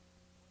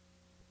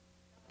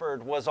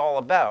shepherd was all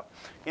about.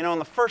 In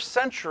the first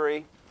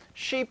century,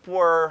 sheep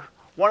were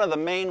one of the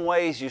main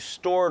ways you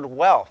stored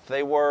wealth.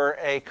 They were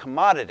a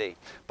commodity.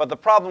 But the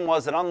problem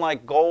was that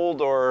unlike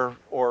gold or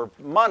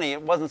money,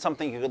 it wasn't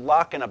something you could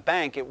lock in a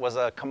bank. It was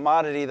a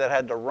commodity that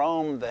had to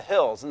roam the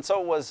hills. And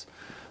so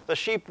the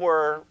sheep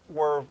were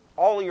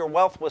all your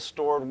wealth was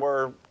stored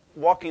were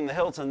walking the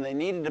hills, and they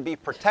needed to be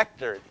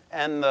protected.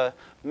 And the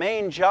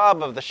main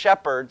job of the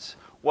shepherds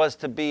was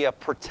to be a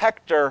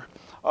protector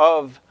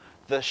of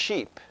the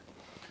sheep.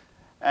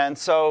 And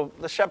so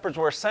the shepherds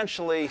were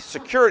essentially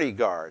security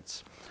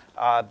guards.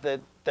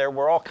 There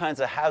were all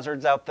kinds of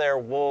hazards out there,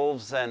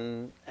 wolves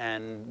and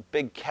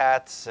big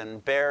cats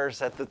and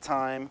bears at the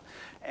time,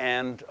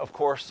 and of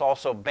course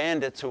also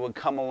bandits who would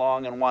come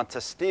along and want to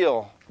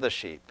steal the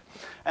sheep.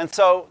 And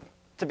so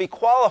to be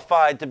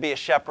qualified to be a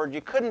shepherd,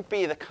 you couldn't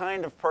be the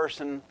kind of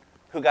person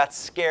who got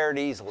scared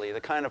easily, the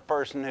kind of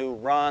person who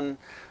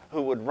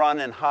would run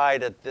and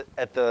hide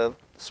at the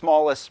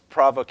smallest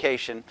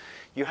provocation.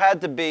 You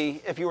had to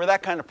be, if you were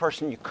that kind of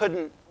person, you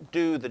couldn't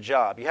do the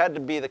job. You had to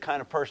be the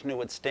kind of person who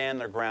would stand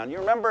their ground. You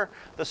remember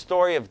the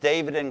story of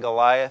David and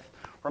Goliath?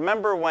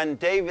 Remember when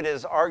David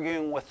is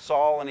arguing with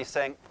Saul and he's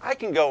saying, I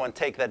can go and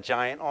take that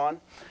giant on.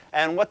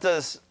 And what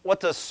does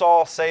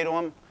Saul say to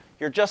him?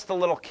 You're just a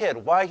little kid.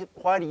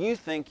 Why do you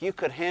think you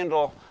could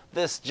handle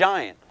this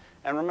giant?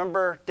 And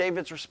remember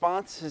David's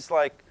response? He's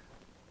like,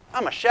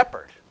 I'm a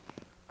shepherd.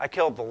 I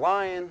killed the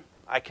lion,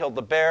 I killed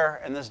the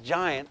bear, and this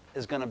giant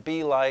is going to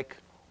be like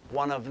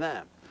one of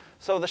them.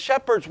 So the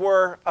shepherds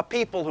were a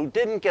people who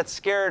didn't get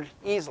scared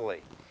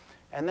easily.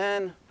 And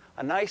then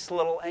a nice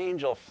little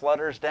angel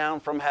flutters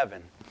down from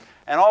heaven.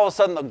 And all of a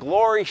sudden the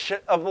glory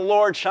of the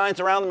Lord shines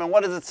around them. And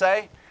what does it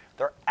say?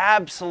 They're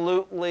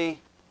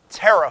absolutely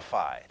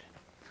terrified.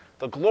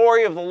 The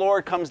glory of the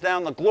Lord comes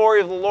down. The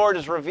glory of the Lord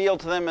is revealed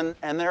to them.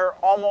 And they're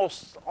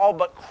almost all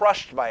but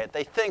crushed by it.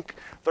 They think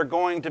they're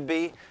going to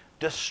be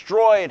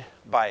destroyed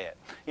by it.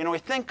 We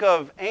think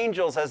of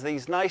angels as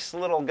these nice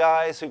little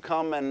guys who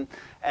come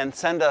and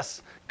send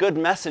us good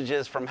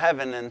messages from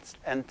heaven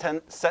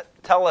and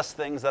tell us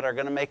things that are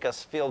going to make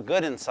us feel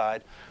good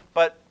inside.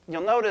 But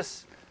you'll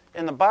notice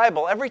in the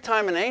Bible, every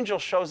time an angel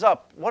shows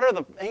up, what are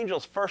the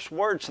angel's first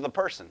words to the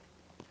person?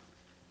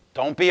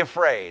 Don't be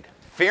afraid.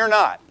 Fear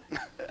not.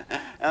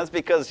 And that's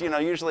because,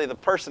 usually the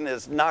person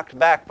is knocked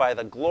back by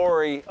the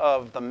glory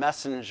of the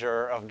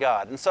messenger of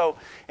God. And so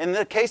in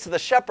the case of the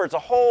shepherds, a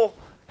whole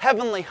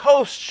heavenly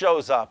host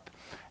shows up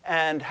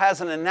and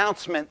has an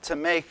announcement to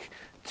make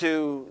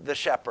to the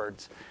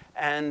shepherds.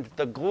 And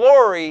the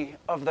glory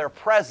of their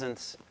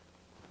presence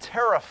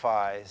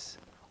terrifies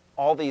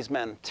all these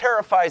men,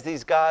 terrifies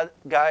these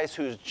guys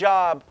whose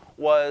job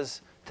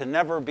was to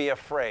never be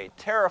afraid,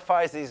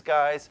 terrifies these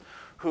guys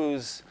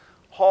whose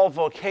whole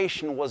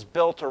vocation was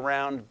built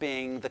around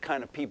being the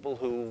kind of people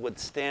who would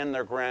stand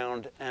their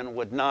ground and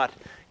would not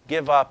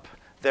give up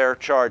their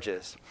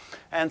charges.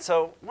 And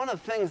so one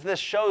of the things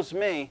this shows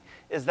me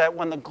is that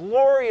when the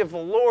glory of the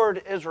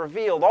Lord is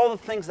revealed, all the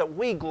things that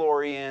we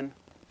glory in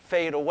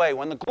fade away.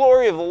 When the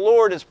glory of the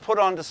Lord is put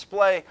on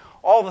display,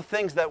 all the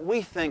things that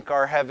we think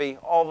are heavy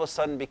all of a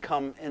sudden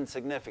become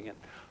insignificant.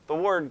 The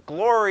word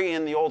glory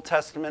in the Old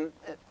Testament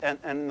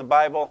and the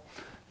Bible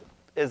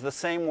is the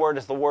same word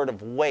as the word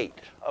of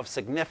weight, of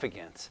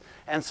significance.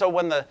 And so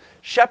when the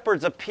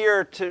shepherds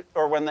appear to,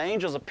 or when the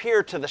angels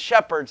appear to the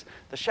shepherds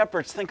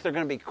think they're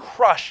going to be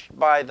crushed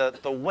by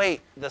the weight,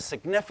 the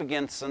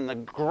significance, and the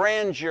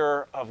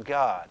grandeur of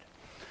God.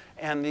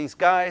 And these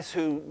guys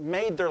who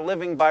made their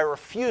living by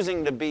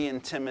refusing to be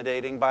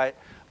intimidating, by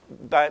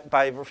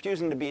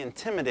refusing to be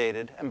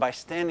intimidated and by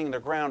standing their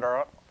ground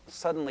are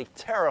suddenly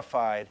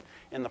terrified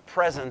in the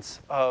presence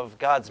of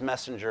God's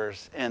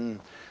messengers in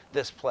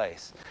this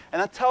place.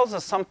 And that tells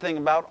us something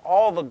about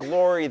all the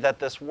glory that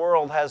this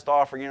world has to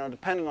offer.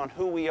 Depending on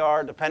who we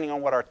are, depending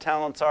on what our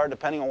talents are,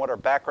 depending on what our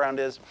background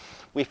is,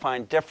 we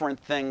find different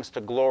things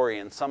to glory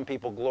in. Some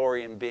people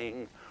glory in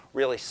being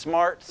really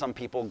smart. Some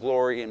people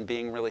glory in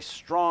being really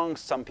strong.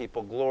 Some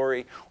people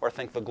glory or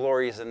think the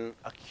glory is in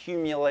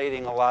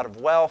accumulating a lot of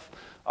wealth.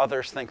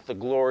 Others think the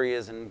glory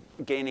is in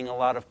gaining a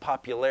lot of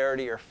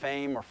popularity or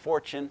fame or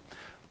fortune.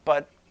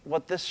 But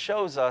what this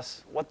shows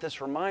us, what this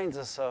reminds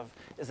us of,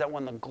 is that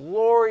when the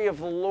glory of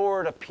the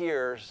Lord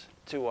appears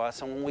to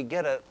us, and when we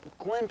get a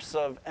glimpse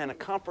of and a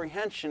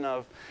comprehension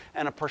of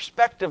and a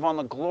perspective on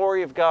the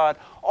glory of God,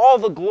 all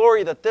the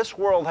glory that this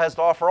world has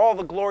to offer, all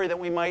the glory that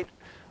we might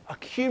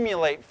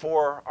accumulate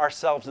for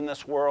ourselves in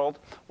this world,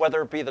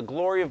 whether it be the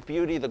glory of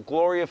beauty, the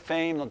glory of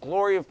fame, the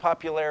glory of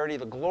popularity,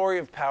 the glory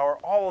of power,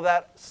 all of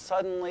that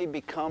suddenly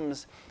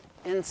becomes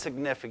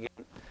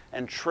insignificant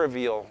and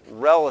trivial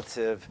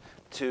relative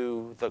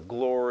to the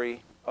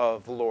glory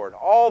of the Lord.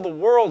 All the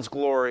world's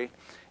glory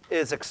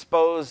is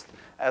exposed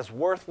as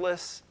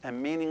worthless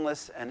and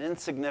meaningless and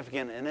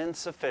insignificant and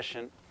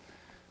insufficient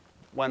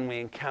when we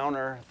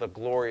encounter the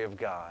glory of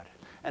God.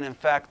 And in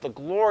fact, the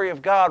glory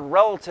of God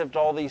relative to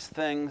all these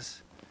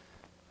things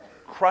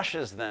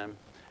crushes them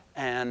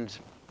and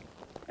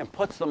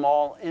puts them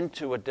all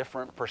into a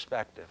different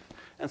perspective.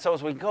 And so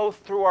as we go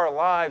through our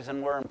lives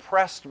and we're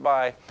impressed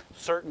by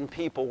certain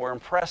people, we're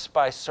impressed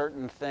by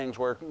certain things,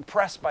 we're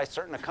impressed by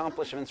certain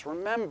accomplishments,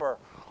 remember,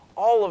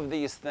 all of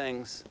these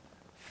things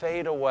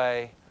fade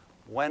away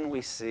when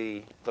we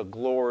see the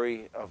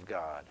glory of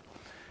God.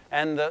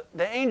 And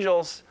the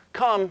angels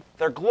come,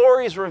 their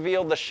glory is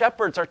revealed, the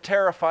shepherds are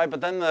terrified,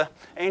 but then the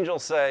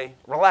angels say,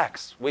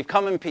 relax, we've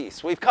come in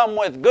peace, we've come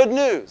with good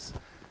news.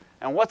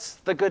 And what's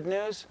the good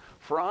news?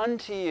 For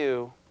unto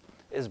you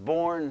is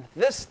born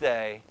this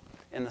day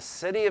in the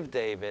city of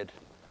David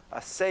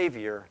a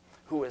Savior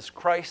who is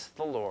Christ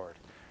the Lord.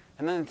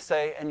 And then they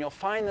say, and you'll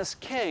find this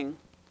king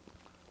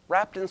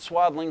wrapped in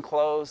swaddling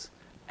clothes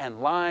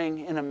and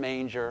lying in a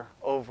manger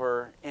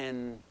over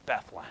in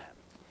Bethlehem.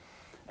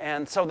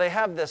 And so they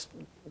have this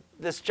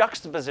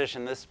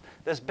juxtaposition,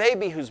 this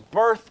baby whose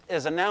birth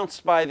is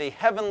announced by the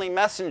heavenly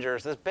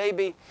messengers, this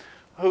baby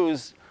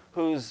whose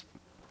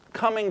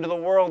coming to the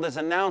world is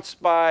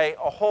announced by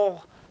a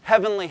whole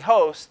heavenly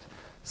host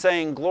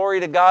saying, glory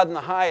to God in the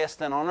highest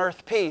and on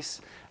earth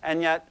peace,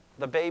 and yet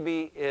the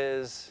baby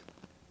is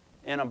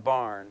in a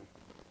barn.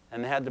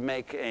 And they had to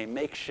make a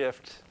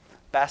makeshift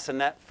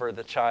bassinet for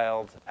the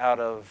child out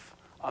of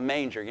a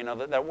manger. You know,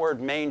 that word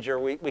manger,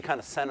 we kind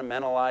of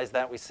sentimentalize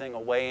that. We sing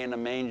away in a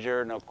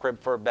manger, no crib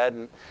for a bed,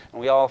 and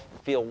we all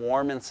feel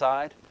warm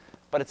inside.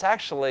 But it's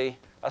actually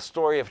a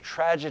story of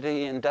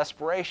tragedy and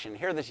desperation.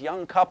 Here, this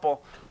young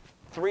couple,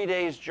 3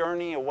 days'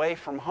 journey away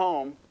from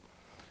home,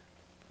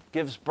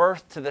 gives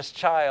birth to this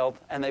child,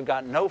 and they've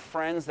got no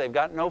friends, they've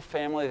got no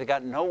family, they've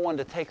got no one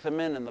to take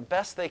them in, and the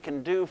best they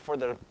can do for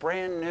the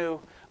brand new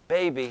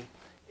baby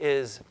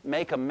is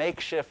make a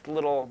makeshift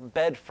little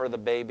bed for the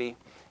baby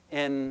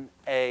in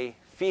a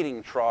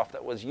feeding trough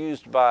that was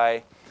used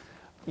by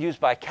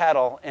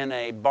cattle in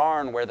a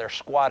barn where they're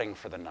squatting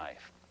for the night.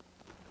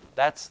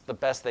 That's the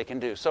best they can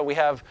do. So we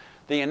have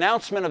the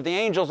announcement of the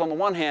angels on the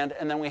one hand,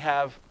 and then we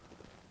have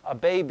a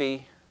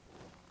baby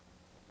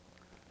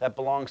that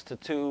belongs to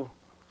two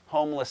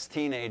homeless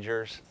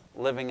teenagers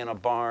living in a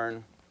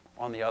barn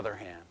on the other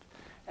hand.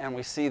 And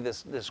we see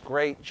this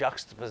great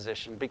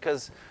juxtaposition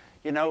because,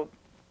 you know,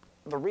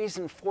 the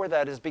reason for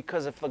that is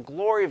because if the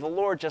glory of the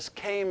Lord just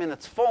came in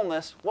its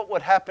fullness, what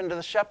would happen to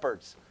the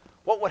shepherds?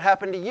 What would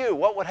happen to you?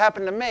 What would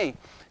happen to me?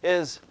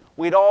 Is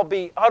we'd all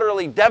be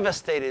utterly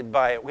devastated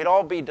by it. We'd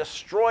all be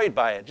destroyed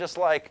by it. Just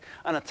like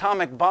an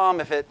atomic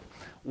bomb, if it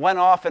went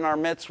off in our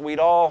midst, we'd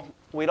all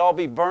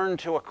be burned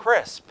to a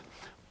crisp.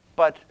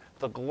 But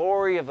the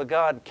glory of the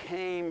God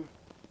came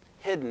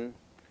hidden,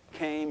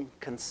 came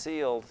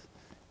concealed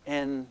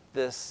in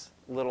this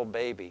little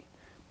baby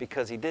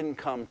because he didn't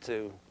come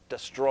to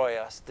destroy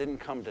us, didn't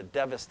come to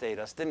devastate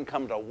us, didn't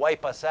come to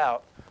wipe us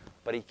out,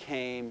 but he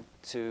came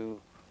to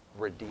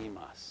redeem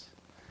us.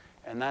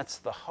 And that's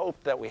the hope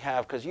that we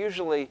have, because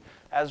usually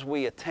as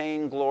we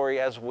attain glory,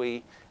 as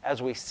we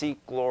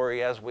seek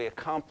glory, as we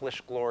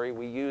accomplish glory,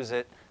 we use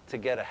it to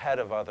get ahead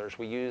of others.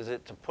 We use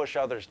it to push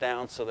others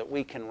down so that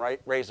we can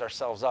raise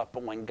ourselves up.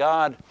 But when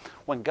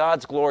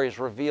God's glory is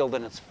revealed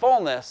in its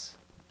fullness,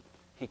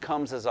 he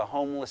comes as a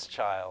homeless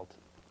child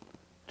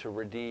to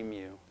redeem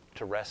you,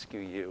 to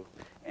rescue you,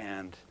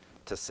 and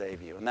to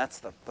save you. And that's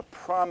the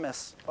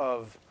promise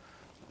of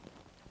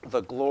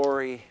the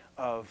glory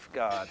of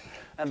God.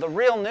 And the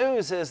real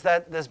news is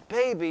that this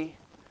baby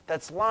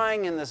that's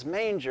lying in this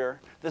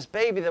manger, this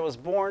baby that was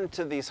born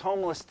to these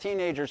homeless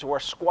teenagers who are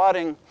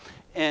squatting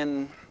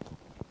in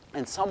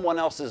someone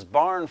else's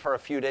barn for a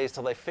few days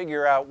till they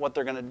figure out what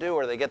they're going to do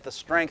or they get the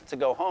strength to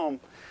go home,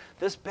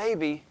 this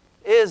baby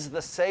is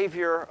the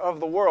Savior of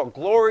the world.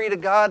 Glory to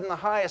God in the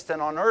highest,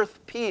 and on earth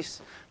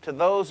peace to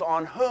those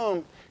on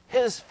whom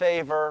his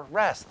favor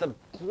rests. The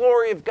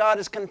glory of God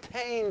is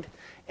contained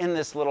in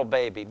this little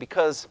baby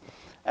because,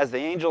 as the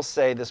angels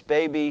say, this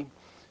baby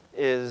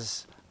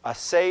is a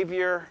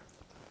Savior,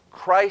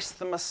 Christ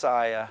the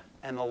Messiah,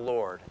 and the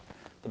Lord.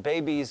 The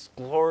baby's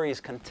glory is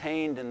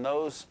contained in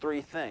those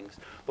three things.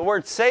 The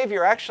word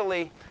Savior,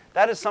 actually,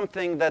 that is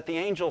something that the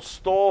angels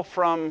stole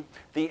from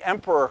the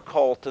emperor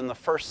cult in the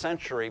first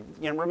century.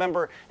 You know,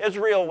 remember,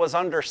 Israel was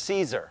under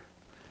Caesar,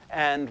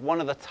 and one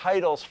of the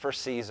titles for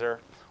Caesar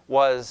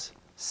was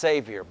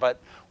Savior. But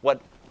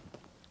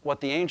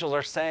what the angels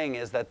are saying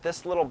is that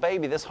this little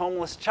baby, this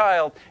homeless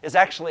child, is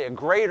actually a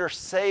greater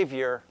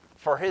Savior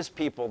for his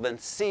people than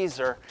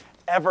Caesar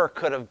ever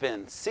could have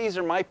been.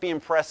 Caesar might be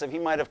impressive. He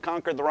might have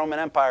conquered the Roman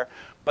Empire,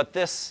 but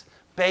this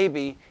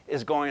baby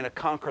is going to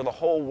conquer the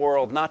whole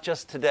world, not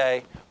just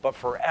today, but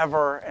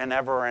forever and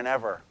ever and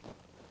ever.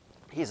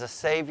 He's a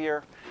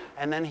Savior,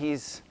 and then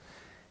he's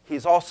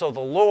also the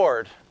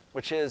Lord,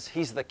 which is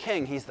he's the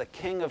King. He's the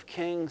King of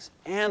kings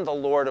and the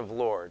Lord of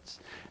lords.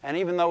 And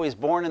even though he's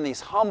born in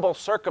these humble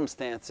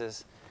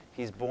circumstances,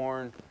 he's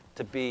born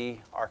to be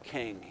our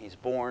King. He's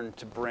born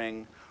to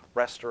bring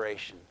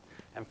restoration.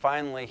 And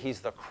finally, he's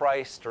the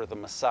Christ or the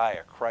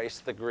Messiah.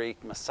 Christ the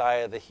Greek,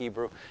 Messiah the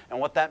Hebrew. And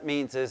what that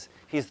means is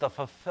he's the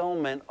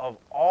fulfillment of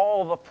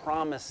all the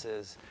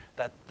promises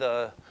that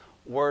the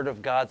Word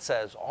of God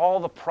says.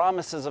 All the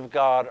promises of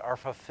God are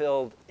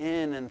fulfilled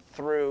in and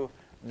through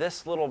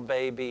this little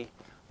baby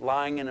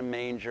lying in a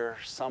manger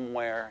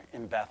somewhere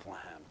in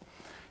Bethlehem.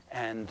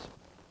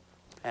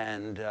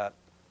 And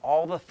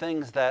all the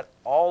things that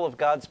all of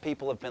God's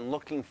people have been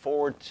looking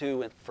forward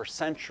to for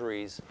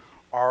centuries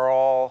are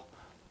all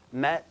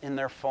met in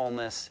their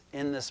fullness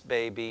in this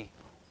baby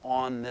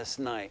on this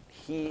night.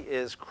 He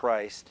is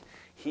Christ.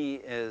 He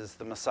is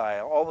the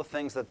Messiah. All the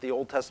things that the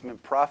Old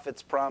Testament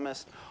prophets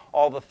promised,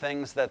 all the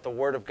things that the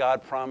Word of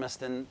God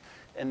promised in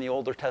the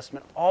Older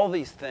Testament, all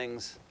these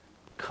things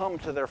come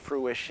to their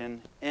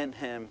fruition in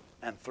Him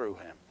and through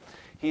Him.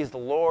 He's the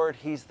Lord,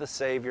 He's the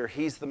Savior,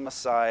 He's the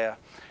Messiah,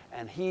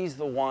 and He's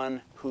the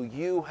one who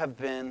you have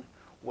been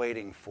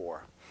waiting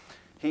for.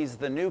 He's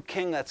the new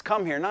king that's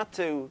come here not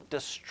to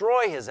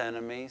destroy his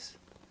enemies,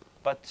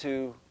 but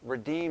to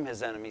redeem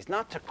his enemies,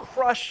 not to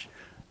crush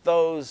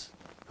those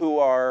who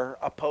are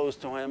opposed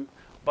to him,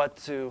 but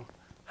to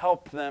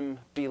help them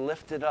be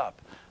lifted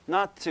up,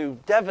 not to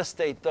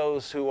devastate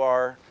those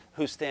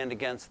who stand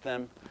against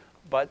them,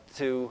 but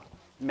to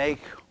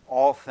make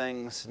all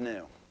things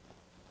new.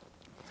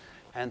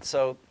 And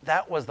so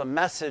that was the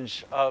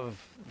message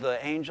of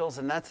the angels,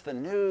 and that's the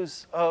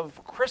news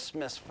of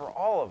Christmas for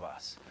all of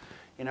us.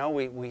 You know,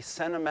 we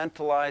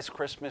sentimentalize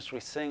Christmas.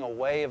 We sing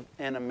away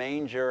in a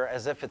manger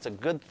as if it's a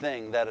good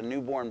thing that a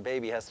newborn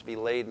baby has to be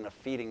laid in a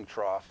feeding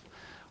trough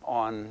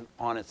on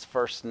its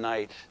first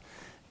night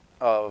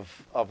of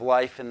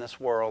life in this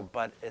world.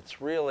 But it's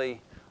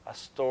really a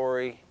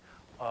story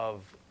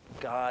of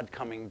God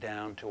coming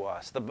down to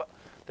us.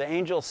 The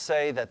angels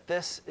say that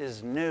this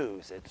is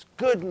news. It's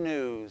good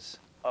news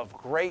of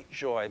great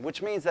joy,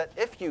 which means that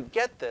if you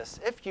get this,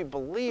 if you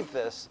believe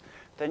this,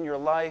 then your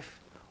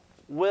life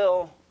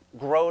will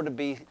grow to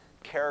be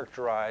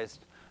characterized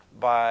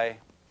by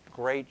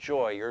great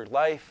joy. Your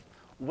life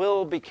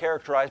will be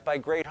characterized by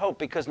great hope,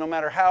 because no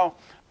matter how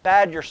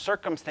bad your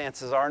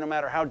circumstances are, no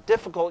matter how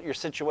difficult your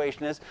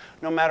situation is,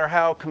 no matter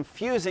how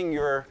confusing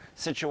your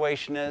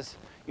situation is,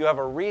 you have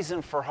a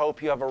reason for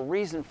hope, you have a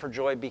reason for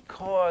joy,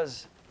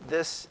 because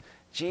this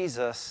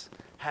Jesus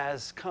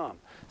has come.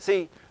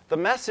 See, the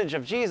message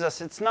of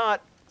Jesus, it's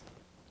not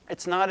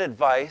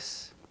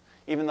advice,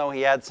 even though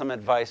he had some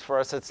advice for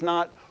us. It's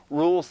not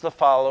rules to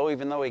follow,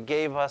 even though he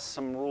gave us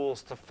some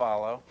rules to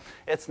follow.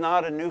 It's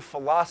not a new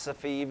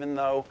philosophy, even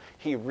though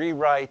he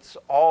rewrites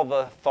all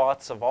the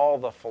thoughts of all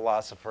the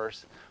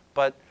philosophers.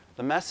 But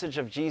the message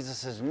of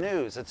Jesus is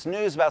news. It's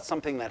news about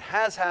something that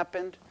has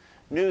happened,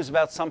 news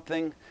about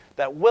something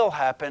that will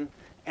happen,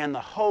 and the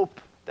hope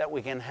that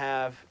we can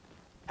have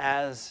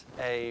as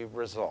a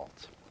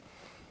result.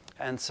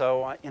 And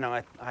so,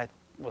 I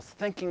was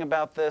thinking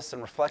about this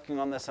and reflecting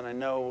on this, and I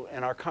know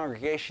in our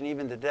congregation,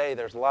 even today,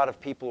 there's a lot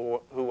of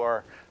people who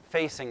are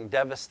facing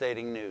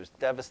devastating news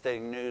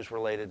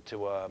related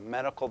to a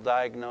medical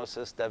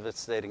diagnosis,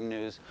 devastating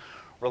news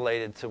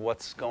related to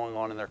what's going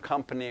on in their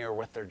company or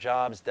with their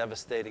jobs,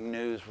 devastating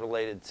news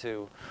related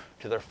to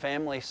their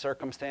family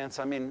circumstance.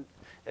 I mean,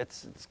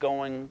 it's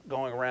going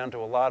around to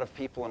a lot of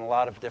people in a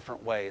lot of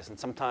different ways, and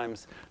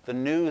sometimes the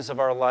news of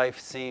our life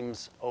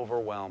seems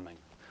overwhelming.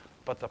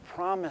 But the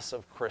promise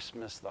of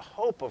Christmas, the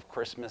hope of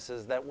Christmas,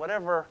 is that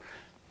whatever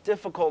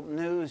difficult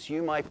news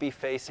you might be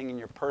facing in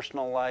your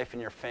personal life,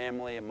 in your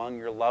family, among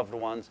your loved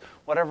ones,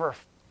 whatever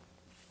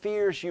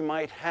fears you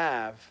might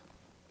have,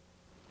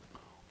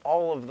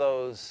 all of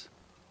those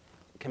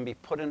can be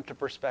put into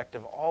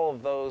perspective. All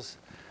of those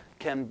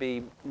can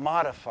be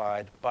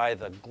modified by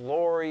the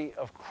glory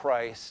of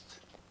Christ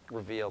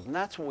revealed. And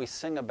that's what we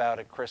sing about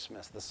at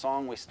Christmas, the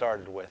song we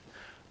started with.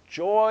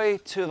 Joy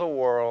to the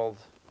world.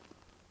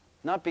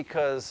 Not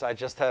because I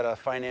just had a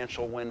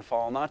financial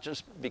windfall, not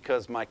just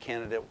because my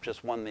candidate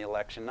just won the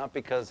election, not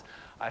because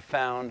I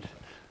found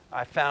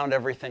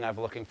everything I've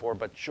looking for,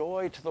 but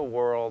joy to the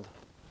world,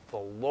 the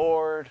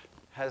Lord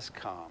has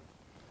come.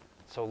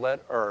 So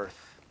let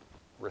earth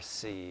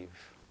receive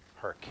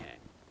her King.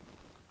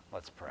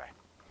 Let's pray.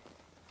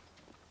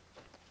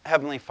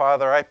 Heavenly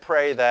Father, I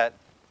pray that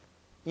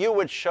you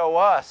would show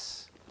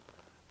us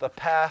the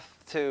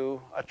path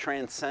to a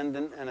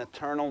transcendent and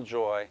eternal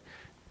joy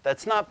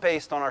that's not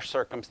based on our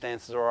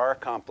circumstances or our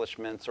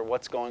accomplishments or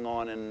what's going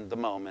on in the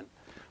moment,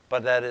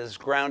 but that is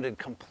grounded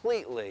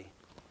completely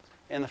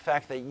in the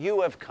fact that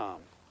you have come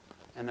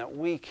and that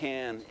we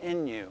can,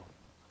 in you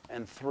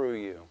and through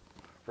you,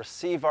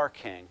 receive our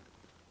King,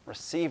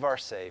 receive our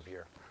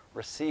Savior,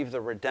 receive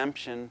the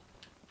redemption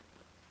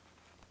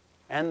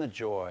and the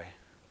joy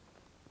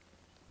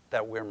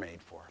that we're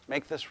made for.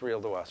 Make this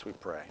real to us, we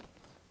pray.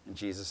 In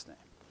Jesus'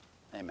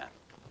 name, amen.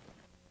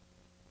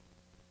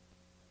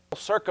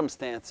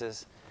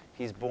 Circumstances,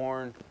 he's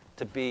born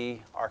to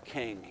be our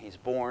King. He's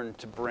born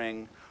to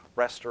bring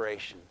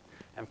restoration.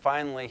 And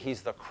finally,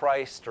 he's the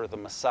Christ or the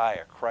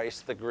Messiah.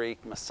 Christ the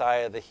Greek,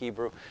 Messiah the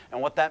Hebrew.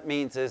 And what that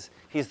means is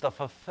he's the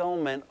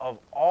fulfillment of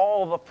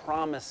all the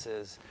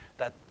promises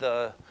that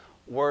the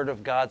Word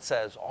of God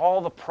says. All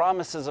the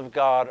promises of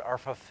God are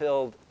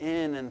fulfilled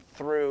in and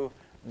through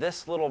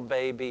this little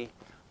baby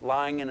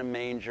lying in a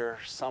manger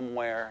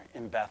somewhere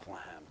in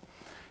Bethlehem.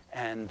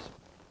 And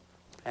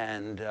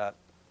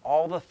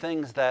all the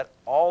things that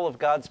all of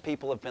God's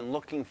people have been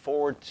looking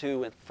forward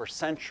to for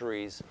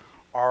centuries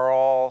are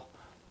all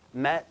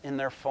met in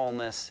their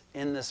fullness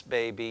in this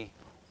baby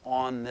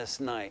on this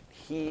night.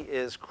 He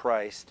is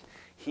Christ.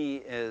 He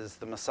is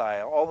the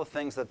Messiah. All the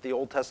things that the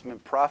Old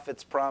Testament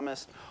prophets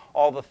promised,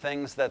 all the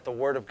things that the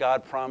Word of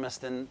God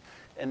promised in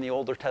the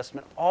Older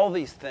Testament, all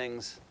these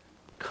things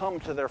come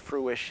to their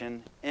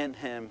fruition in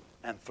Him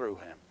and through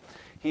Him.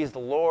 He's the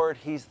Lord,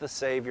 He's the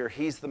Savior,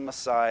 He's the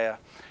Messiah,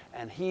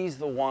 and He's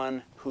the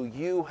one who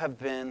you have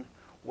been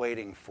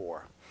waiting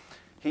for.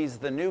 He's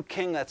the new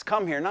king that's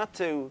come here not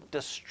to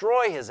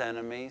destroy his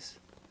enemies,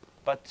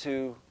 but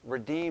to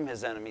redeem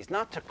his enemies.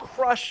 Not to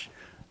crush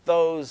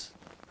those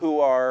who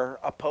are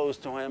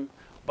opposed to him,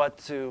 but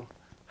to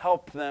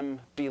help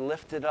them be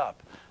lifted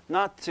up.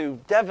 Not to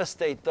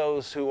devastate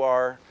those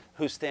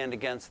who stand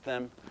against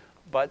them,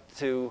 but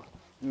to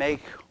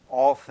make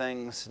all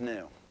things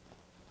new.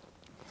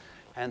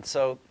 And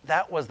so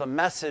that was the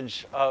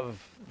message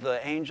of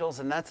the angels,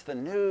 and that's the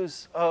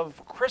news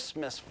of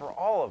Christmas for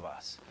all of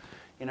us.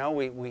 You know,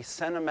 we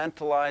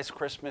sentimentalize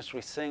Christmas.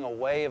 We sing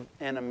away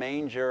in a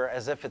manger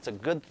as if it's a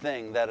good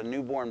thing that a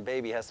newborn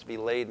baby has to be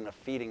laid in a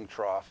feeding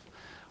trough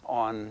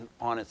on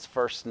its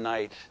first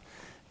night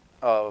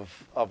of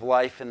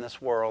life in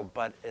this world.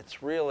 But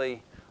it's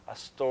really a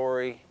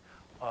story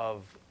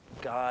of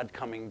God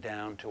coming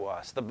down to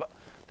us. The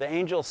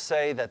angels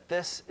say that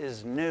this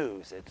is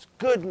news. It's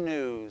good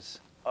news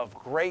of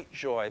great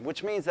joy,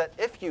 which means that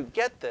if you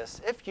get this,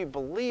 if you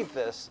believe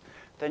this,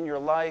 then your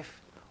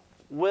life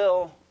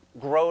will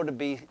grow to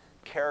be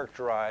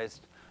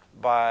characterized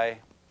by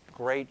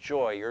great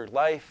joy. Your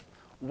life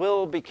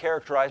will be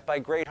characterized by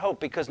great hope,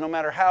 because no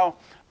matter how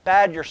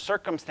bad your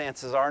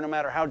circumstances are, no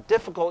matter how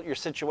difficult your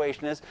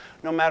situation is,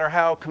 no matter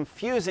how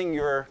confusing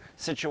your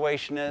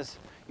situation is,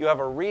 you have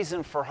a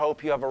reason for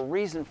hope, you have a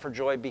reason for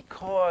joy,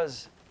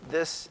 because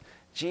this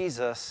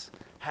Jesus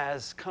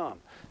has come.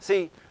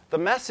 See, the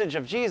message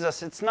of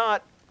Jesus, it's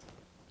not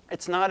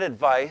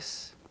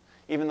advice,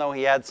 even though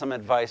he had some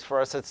advice for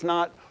us. It's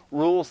not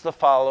rules to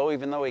follow,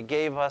 even though he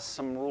gave us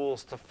some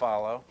rules to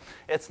follow.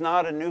 It's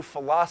not a new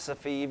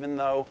philosophy, even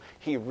though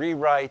he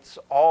rewrites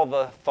all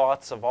the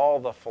thoughts of all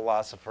the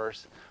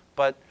philosophers.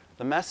 But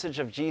the message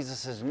of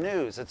Jesus is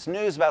news. It's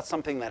news about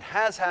something that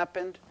has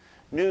happened,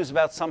 news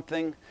about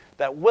something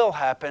that will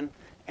happen,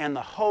 and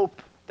the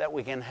hope that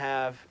we can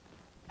have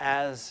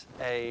as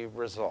a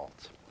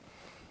result.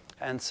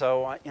 And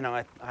so,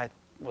 I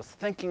was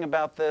thinking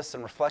about this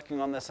and reflecting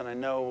on this, and I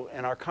know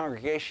in our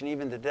congregation,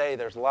 even today,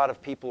 there's a lot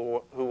of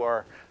people who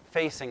are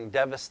facing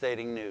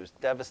devastating news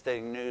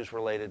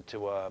related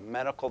to a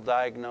medical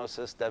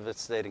diagnosis,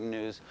 devastating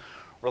news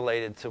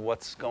related to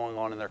what's going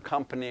on in their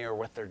company or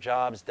with their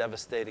jobs,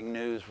 devastating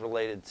news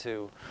related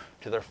to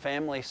their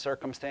family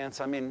circumstance.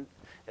 I mean,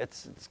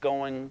 it's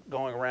going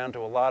around to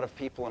a lot of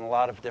people in a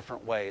lot of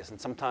different ways, and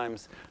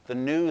sometimes the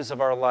news of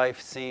our life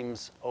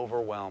seems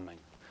overwhelming.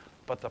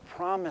 But the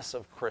promise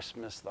of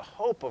Christmas, the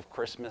hope of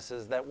Christmas,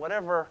 is that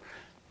whatever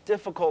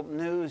difficult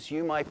news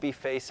you might be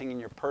facing in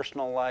your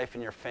personal life,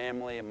 in your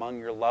family, among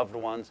your loved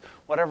ones,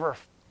 whatever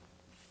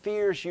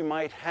fears you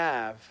might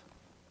have,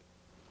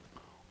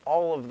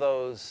 all of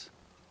those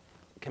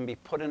can be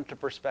put into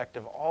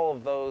perspective. All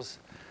of those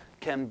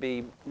can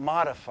be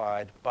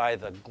modified by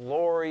the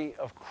glory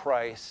of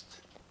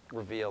Christ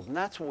revealed. And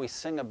that's what we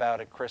sing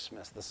about at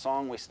Christmas, the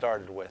song we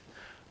started with.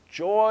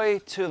 Joy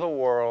to the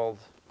world.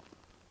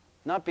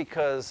 Not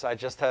because I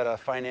just had a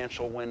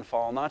financial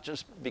windfall, not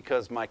just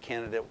because my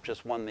candidate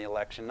just won the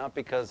election, not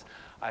because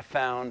I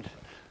found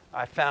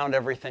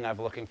everything I've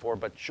looking for,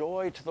 but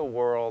joy to the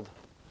world,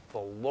 the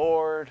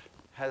Lord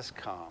has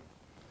come.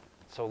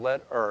 So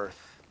let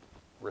earth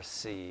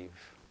receive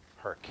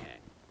her King.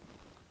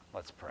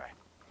 Let's pray.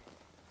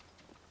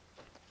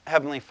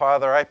 Heavenly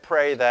Father, I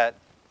pray that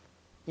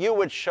you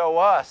would show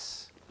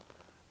us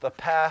the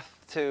path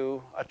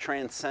to a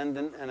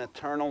transcendent and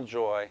eternal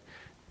joy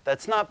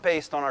that's not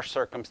based on our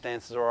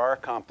circumstances or our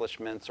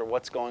accomplishments or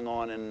what's going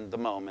on in the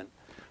moment,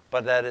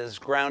 but that is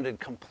grounded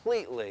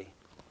completely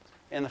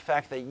in the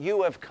fact that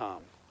you have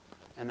come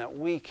and that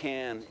we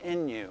can,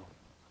 in you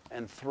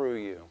and through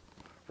you,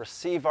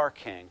 receive our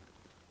King,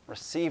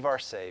 receive our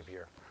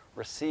Savior,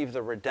 receive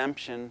the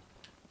redemption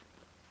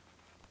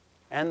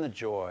and the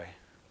joy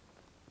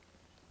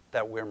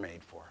that we're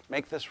made for.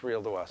 Make this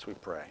real to us, we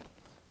pray.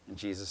 In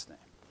Jesus' name,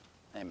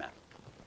 amen.